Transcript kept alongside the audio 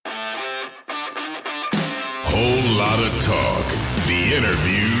Whole lot of talk. The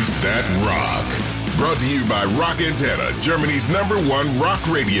interviews that rock. Brought to you by Rock Antenna, Germany's #1 rock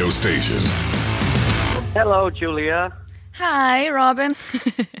radio station. Hello, Julia. Hi, Robin.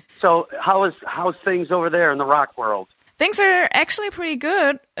 So, how's things over there in the rock world? Things are actually pretty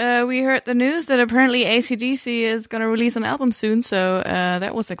good. We heard the news that apparently AC/DC is going to release an album soon, so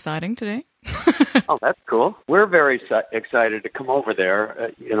that was exciting today. Oh, that's cool. We're very excited to come over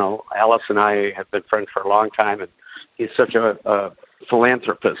there. Alice and I have been friends for a long time, and he's such a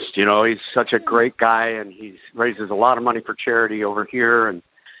philanthropist. He's such a great guy, and he raises a lot of money for charity over here. And,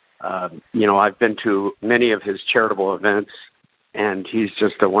 I've been to many of his charitable events, and he's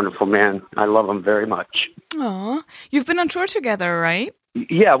just a wonderful man. I love him very much. Aw, you've been on tour together, right?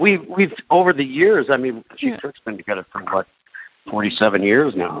 Yeah, we've over the years. I mean, Cheap Trick's been together for 47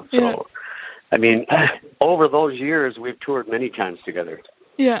 years now. So. Yeah. I mean, over those years, we've toured many times together.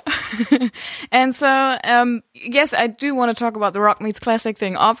 Yeah. And so, yes, I do want to talk about the Rock Meets Classic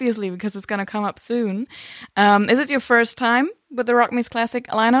thing, obviously, because it's going to come up soon. Is it your first time with the Rock Meets Classic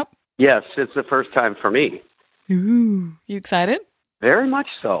lineup? Yes, it's the first time for me. Ooh, you excited? Very much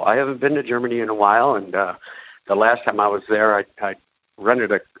so. I haven't been to Germany in a while, and the last time I was there, I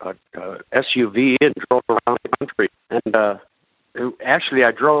rented a SUV and drove around the country. And actually,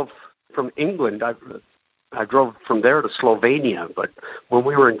 I drove from England. I drove from there to Slovenia, but when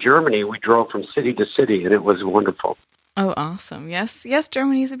we were in Germany, we drove from city to city, and it was wonderful. Oh, awesome. Yes,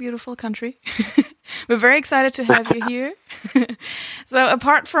 Germany is a beautiful country. We're very excited to have you here. So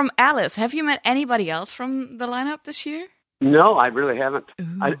apart from Alice, have you met anybody else from the lineup this year? No, I really haven't.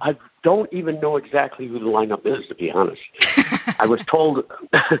 I don't even know exactly who the lineup is, to be honest. I was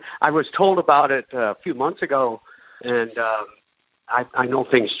told about it a few months ago, and I know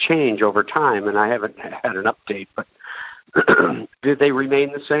things change over time, and I haven't had an update, but do they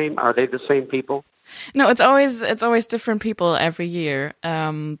remain the same? Are they the same people? No, it's always different people every year.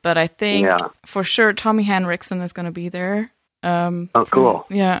 But I think for sure Tommy Henriksen is going to be there. Cool.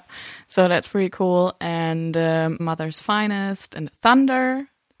 Yeah, so that's pretty cool. And Mother's Finest and Thunder.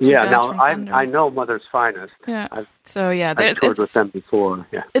 Yeah, now I know Mother's Finest. Yeah. I've toured with them before.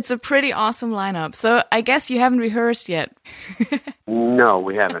 Yeah, it's a pretty awesome lineup. So I guess you haven't rehearsed yet. No,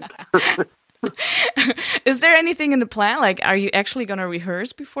 we haven't. Is there anything in the plan? Like, are you actually going to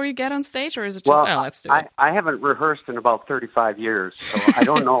rehearse before you get on stage, or is it just let's do it? I haven't rehearsed in about 35 years, so I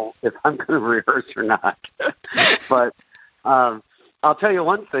don't know if I'm going to rehearse or not. But I'll tell you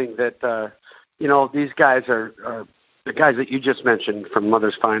one thing that these guys are the guys that you just mentioned from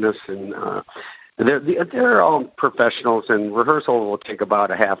Mother's Finest, and they're all professionals, and rehearsal will take about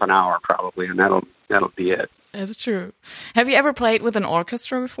a half an hour probably, and that'll be it. That's true. Have you ever played with an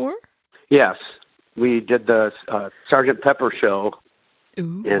orchestra before? Yes, we did the Sgt. Pepper show,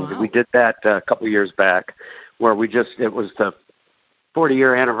 we did that a couple years back, where it was the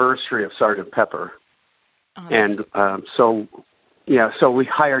 40-year anniversary of Sgt. Pepper, so we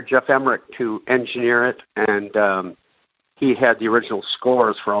hired Jeff Emmerich to engineer it, and he had the original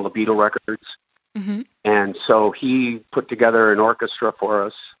scores for all the Beatle records. Mm-hmm. And so he put together an orchestra for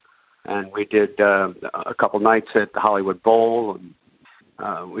us, and we did a couple nights at the Hollywood Bowl, and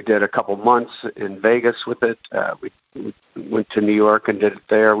we did a couple months in Vegas with it. We went to New York and did it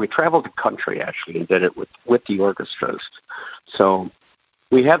there. We traveled the country, actually, and did it with the orchestras. So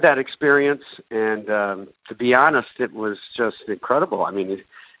we had that experience, and to be honest, it was just incredible. I mean,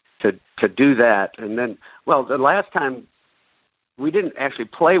 to do that. And then, the last time, we didn't actually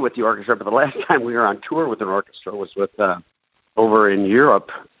play with the orchestra, but the last time we were on tour with an orchestra was with over in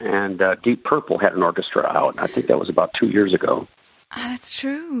Europe, and Deep Purple had an orchestra out. I think that was about 2 years ago. Oh, that's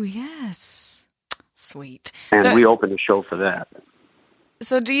true, yes. Sweet. And we opened a show for that.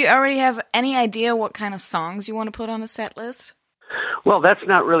 So do you already have any idea what kind of songs you want to put on a set list? Well, that's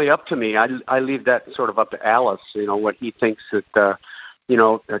not really up to me. I leave that sort of up to Alice, what he thinks that,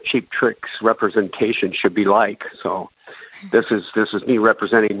 Cheap Trick's representation should be like. So this is me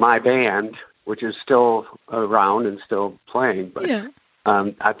representing my band, which is still around and still playing. But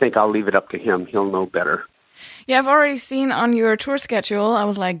I think I'll leave it up to him. He'll know better. Yeah, I've already seen on your tour schedule. I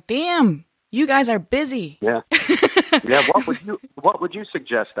was like, damn, you guys are busy. Yeah. Yeah. What would you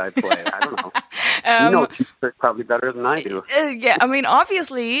suggest I play? I don't know. You know Cheap Trick probably better than I do. Yeah. I mean,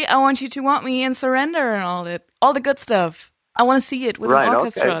 obviously, I want you to want me and Surrender and all the good stuff. I want to see it with an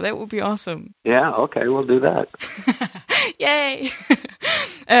orchestra. Okay. That would be awesome. Yeah. Okay. We'll do that. Yay.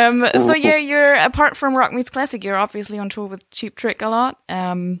 So you're apart from Rock Meets Classic, you're obviously on tour with Cheap Trick a lot.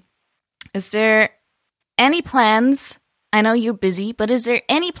 Is there any plans? I know you're busy, but is there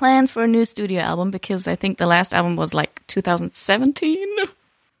any plans for a new studio album? Because I think the last album was like 2017.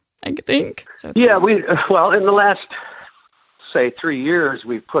 I think. So yeah, well, in the last, say, 3 years,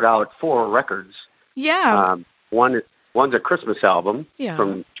 we've put out 4 records. Yeah. One's a Christmas album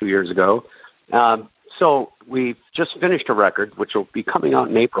from 2 years ago. So we've just finished a record, which will be coming out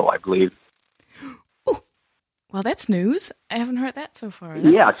in April, I believe. Well, that's news. I haven't heard that so far.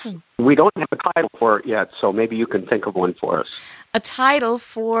 That's awesome. We don't have a title for it yet, so maybe you can think of one for us. A title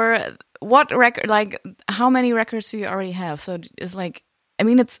for what record? Like, how many records do you already have? So it's like, I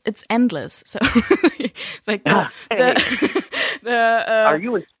mean, it's endless. So it's like Are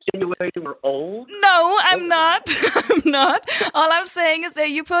you insinuating we're old? No, I'm not. I'm not. All I'm saying is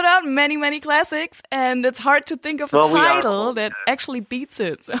that you put out many, many classics, and it's hard to think of a title that actually beats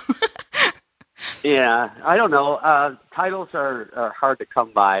it. So. Yeah, I don't know. Titles are hard to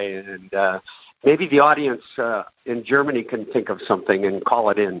come by, and maybe the audience in Germany can think of something and call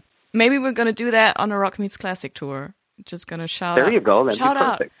it in. Maybe we're going to do that on a Rock Meets Classic tour. Just going to shout out. There you go. That'd be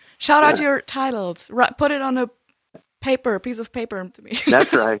perfect. Shout out your titles. Put it on a piece of paper to me.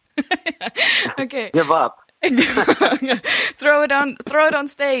 That's right. Okay. Give up. Throw it on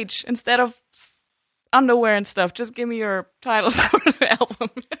stage instead of underwear and stuff. Just give me your titles for the album.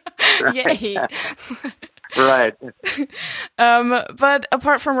 Yay. Right. But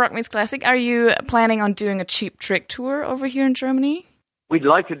apart from Rock Meets Classic, are you planning on doing a Cheap Trick tour over here in Germany? We'd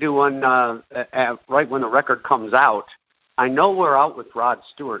like to do one right when the record comes out. I know we're out with Rod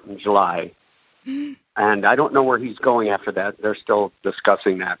Stewart in July, and I don't know where he's going after that. They're still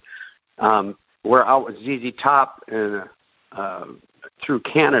discussing that. We're out with ZZ Top through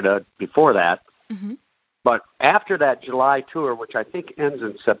Canada before that. Mm-hmm. But after that July tour, which I think ends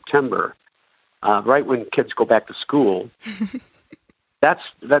in September, right when kids go back to school, that's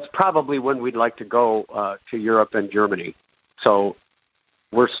probably when we'd like to go to Europe and Germany. So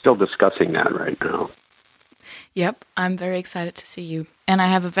we're still discussing that right now. Yep, I'm very excited to see you. And I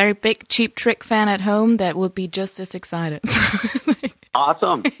have a very big Cheap Trick fan at home that will be just as excited.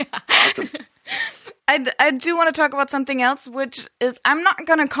 Awesome. Yeah. Awesome. I do want to talk about something else, which is I'm not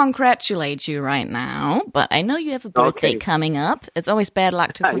going to congratulate you right now, but I know you have a birthday coming up. It's always bad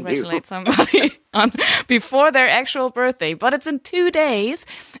luck to congratulate somebody before their actual birthday, but it's in 2 days.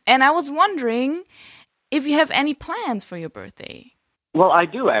 And I was wondering if you have any plans for your birthday. Well, I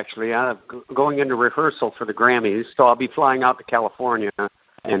do, actually. I'm going into rehearsal for the Grammys, so I'll be flying out to California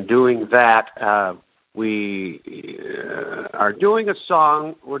and doing that. We are doing a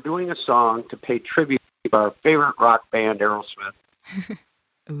song. We're doing a song to pay tribute to our favorite rock band, Aerosmith.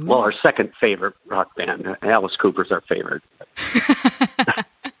 Well, our second favorite rock band. Alice Cooper's our favorite.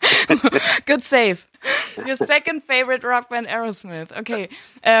 Good save. Your second favorite rock band, Aerosmith. Okay.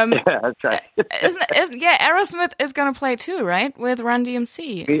 Yeah, that's right. Aerosmith is going to play too, right? With Run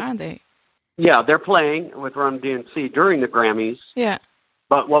DMC, aren't they? Yeah, they're playing with Run DMC during the Grammys. Yeah.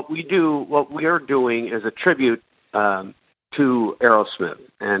 But what we are doing is a tribute to Aerosmith,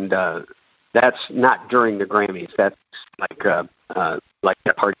 and that's not during the Grammys. That's like a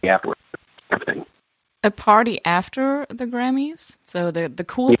party afterwards, everything. A party after the Grammys? So the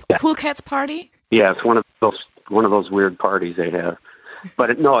Cool Cats party? Yeah, it's one of those weird parties they have. But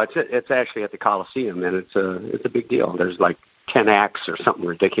it's actually at the Coliseum, and it's a big deal. There's like 10 acts or something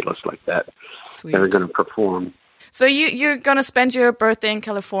ridiculous like that. Sweet. That are going to perform. So you're going to spend your birthday in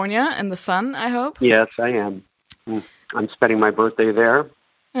California in the sun, I hope? Yes, I am. I'm spending my birthday there.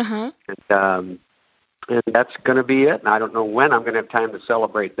 Uh-huh. And that's going to be it. And I don't know when I'm going to have time to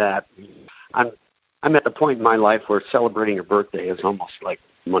celebrate that. I'm at the point in my life where celebrating a birthday is almost like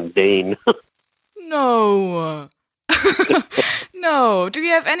mundane. No. No. Do you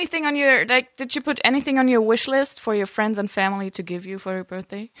have anything on your, did you put anything on your wish list for your friends and family to give you for your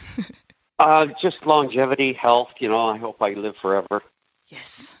birthday? Just longevity, health, I hope I live forever.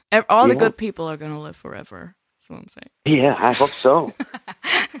 Yes. All the good people are going to live forever. That's what I'm saying. Yeah, I hope so.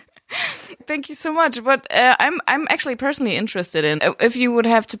 Thank you so much. But I'm actually personally interested in if you would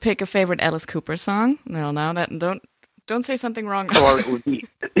have to pick a favorite Alice Cooper song. No, don't say something wrong. Well,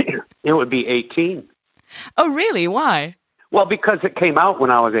 it would be 18. Oh, really? Why? Well, because it came out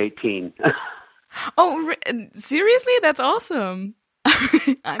when I was 18. Oh, seriously? That's awesome.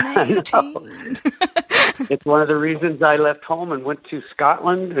 I'm 18. It's one of the reasons I left home and went to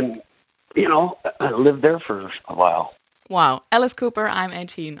Scotland and, I lived there for a while. Wow. Alice Cooper, I'm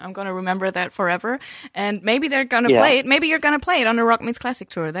 18. I'm going to remember that forever. And maybe they're going to play it. Maybe you're going to play it on the Rock Meets Classic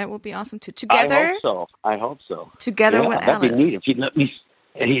tour. That would be awesome too. Together? I hope so. Together with Alice. That'd be neat.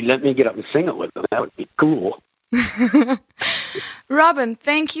 If he'd let me get up and sing it with them, that would be cool. Robin,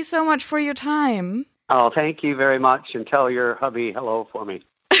 thank you so much for your time. Oh, thank you very much. And tell your hubby hello for me.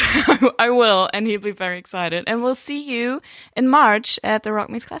 I will, and he'll be very excited. And we'll see you in March at the Rock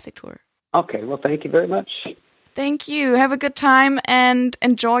Meets Classic Tour. Okay, well, thank you very much. Thank you. Have a good time and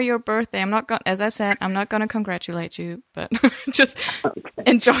enjoy your birthday. As I said, I'm not going to congratulate you, but just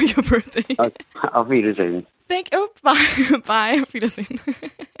enjoy your birthday. Auf Wiedersehen. Bye. Bye. Auf Wiedersehen.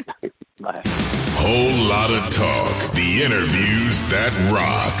 Bye. Whole lot of talk. The interviews that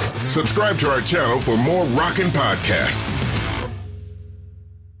rock. Subscribe to our channel for more rockin' podcasts.